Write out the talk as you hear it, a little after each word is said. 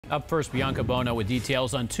Up first, Bianca Bono with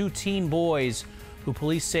details on two teen boys who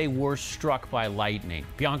police say were struck by lightning.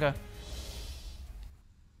 Bianca?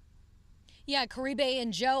 Yeah, Caribe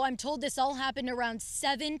and Joe, I'm told this all happened around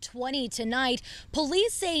 7:20 tonight.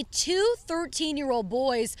 Police say two 13-year-old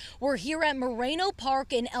boys were here at Moreno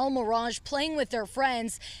Park in El Mirage playing with their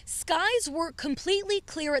friends. Skies were completely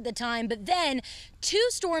clear at the time, but then two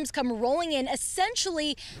storms come rolling in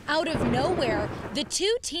essentially out of nowhere. The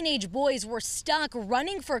two teenage boys were stuck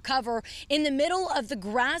running for cover in the middle of the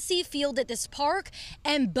grassy field at this park,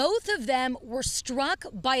 and both of them were struck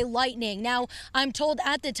by lightning. Now, I'm told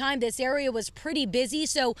at the time this area was pretty busy,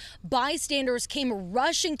 so bystanders came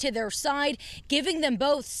rushing to their side, giving them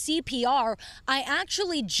both CPR. I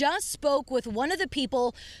actually just spoke with one of the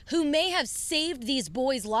people who may have saved these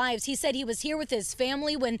boys' lives. He said he was here with his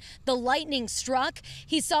family when the lightning struck.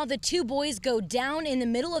 He saw the two boys go down in the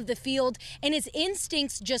middle of the field, and his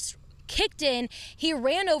instincts just kicked in. He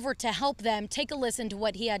ran over to help them. Take a listen to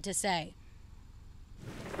what he had to say.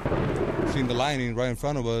 Seen the lightning right in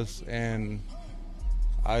front of us, and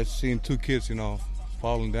I seen two kids,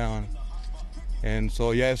 falling down. And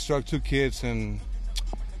so, yeah, it struck two kids, and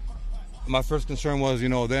my first concern was,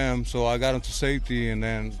 them. So I got them to safety, and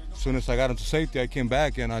then as soon as I got them to safety, I came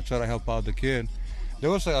back and I tried to help out the kid. There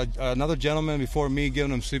was another gentleman before me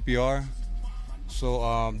giving him CPR.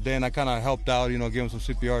 So then I kind of helped out, give him some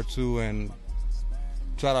CPR too, and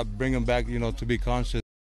try to bring him back, to be conscious.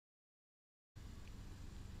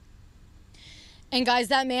 And guys,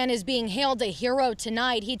 that man is being hailed a hero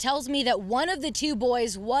tonight. He tells me that one of the two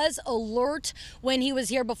boys was alert when he was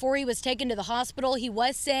here before he was taken to the hospital. He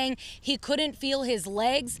was saying he couldn't feel his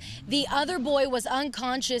legs. The other boy was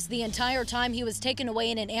unconscious the entire time he was taken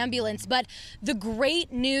away in an ambulance. But the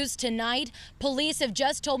great news tonight, police have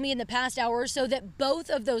just told me in the past hour or so that both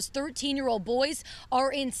of those 13-year-old boys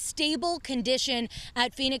are in stable condition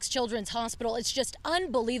at Phoenix Children's Hospital. It's just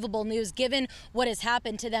unbelievable news given what has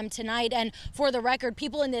happened to them tonight. And for the record,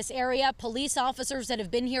 people in this area, police officers that have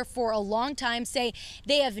been here for a long time, say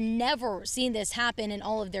they have never seen this happen in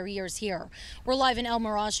all of their years here. We're live in El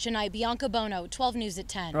Mirage tonight. Bianca Bono, 12 News at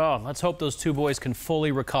 10. Oh, let's hope those two boys can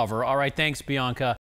fully recover. All right, thanks, Bianca.